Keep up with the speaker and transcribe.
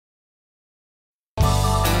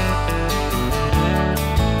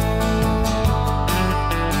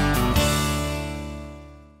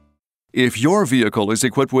If your vehicle is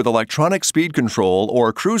equipped with electronic speed control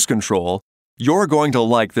or cruise control, you're going to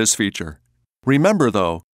like this feature. Remember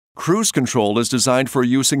though, cruise control is designed for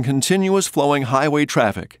use in continuous flowing highway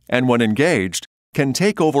traffic and when engaged, can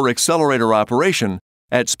take over accelerator operation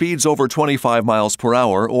at speeds over 25 miles per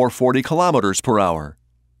hour or 40 kilometers per hour.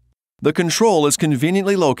 The control is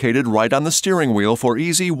conveniently located right on the steering wheel for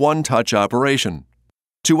easy one-touch operation.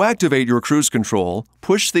 To activate your cruise control,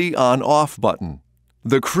 push the On/Off button.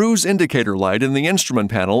 The cruise indicator light in the instrument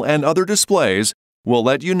panel and other displays will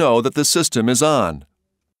let you know that the system is on.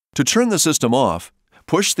 To turn the system off,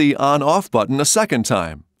 push the On/Off button a second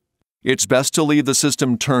time. It's best to leave the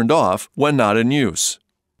system turned off when not in use.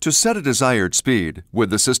 To set a desired speed with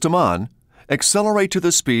the system on, accelerate to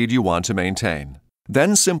the speed you want to maintain.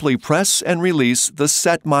 Then simply press and release the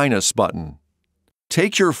Set Minus button.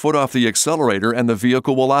 Take your foot off the accelerator and the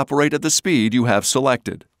vehicle will operate at the speed you have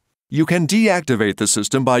selected. You can deactivate the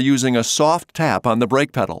system by using a soft tap on the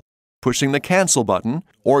brake pedal, pushing the Cancel button,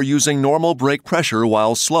 or using normal brake pressure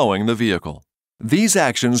while slowing the vehicle. These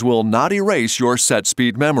actions will not erase your set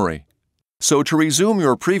speed memory. So to resume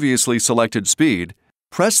your previously selected speed,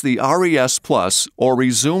 press the RES Plus or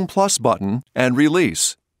Resume Plus button and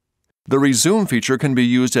release. The Resume feature can be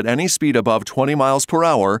used at any speed above 20 miles per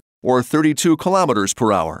hour or 32 kilometers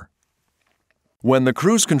per hour. When the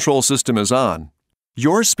cruise control system is on,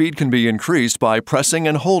 your speed can be increased by pressing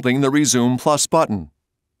and holding the Resume Plus button.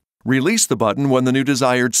 Release the button when the new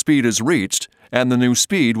desired speed is reached and the new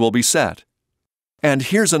speed will be set. And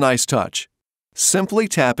here's a nice touch. Simply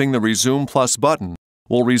tapping the Resume Plus button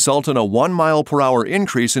will result in a 1 mile per hour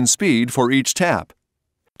increase in speed for each tap.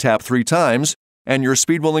 Tap 3 times and your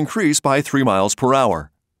speed will increase by 3 miles per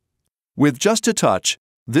hour. With just a touch,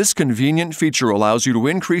 this convenient feature allows you to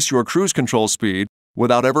increase your cruise control speed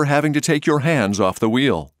without ever having to take your hands off the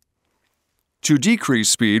wheel. To decrease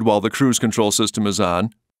speed while the cruise control system is on,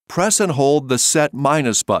 press and hold the Set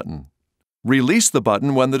Minus button. Release the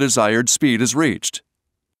button when the desired speed is reached.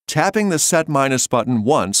 Tapping the Set Minus button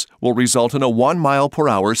once will result in a 1 mile per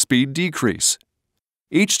hour speed decrease.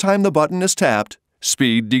 Each time the button is tapped,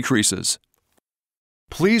 speed decreases.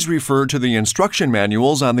 Please refer to the instruction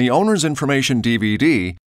manuals on the Owner's Information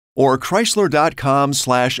DVD or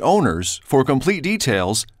Chrysler.com/owners for complete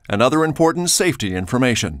details and other important safety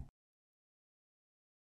information.